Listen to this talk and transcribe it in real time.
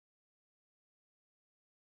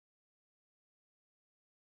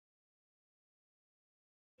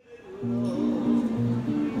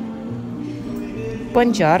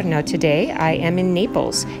Buongiorno. Today I am in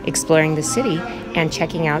Naples, exploring the city and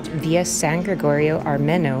checking out Via San Gregorio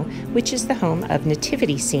Armeno, which is the home of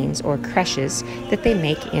nativity scenes or creches that they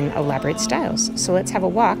make in elaborate styles. So let's have a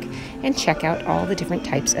walk and check out all the different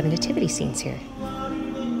types of nativity scenes here.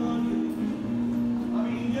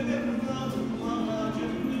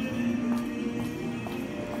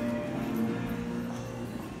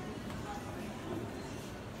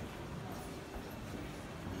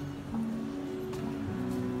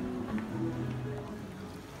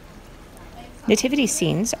 Nativity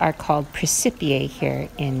scenes are called Presepe here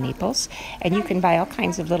in Naples, and you can buy all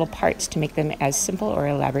kinds of little parts to make them as simple or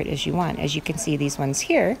elaborate as you want. As you can see, these ones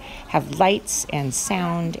here have lights and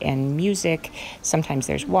sound and music. Sometimes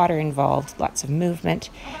there's water involved, lots of movement,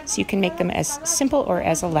 so you can make them as simple or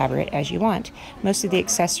as elaborate as you want. Most of the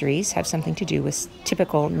accessories have something to do with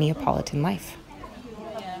typical Neapolitan life.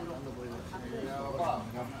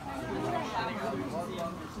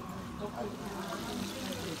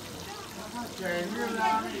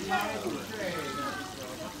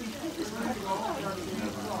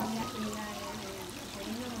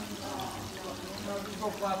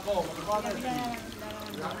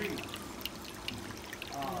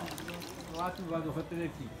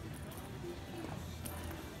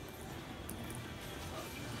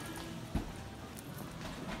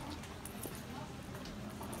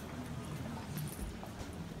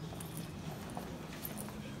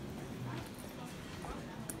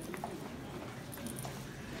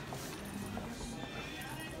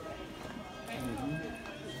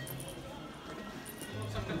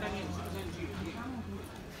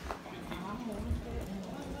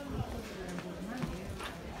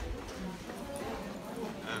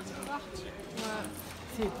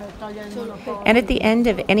 And at the end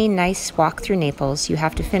of any nice walk through Naples, you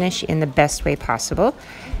have to finish in the best way possible.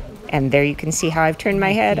 And there you can see how I've turned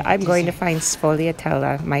my head. I'm going to find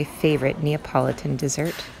sfogliatella, my favorite Neapolitan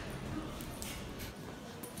dessert.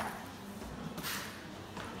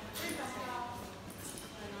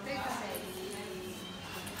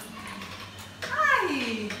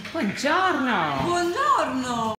 Buongiorno! Buongiorno!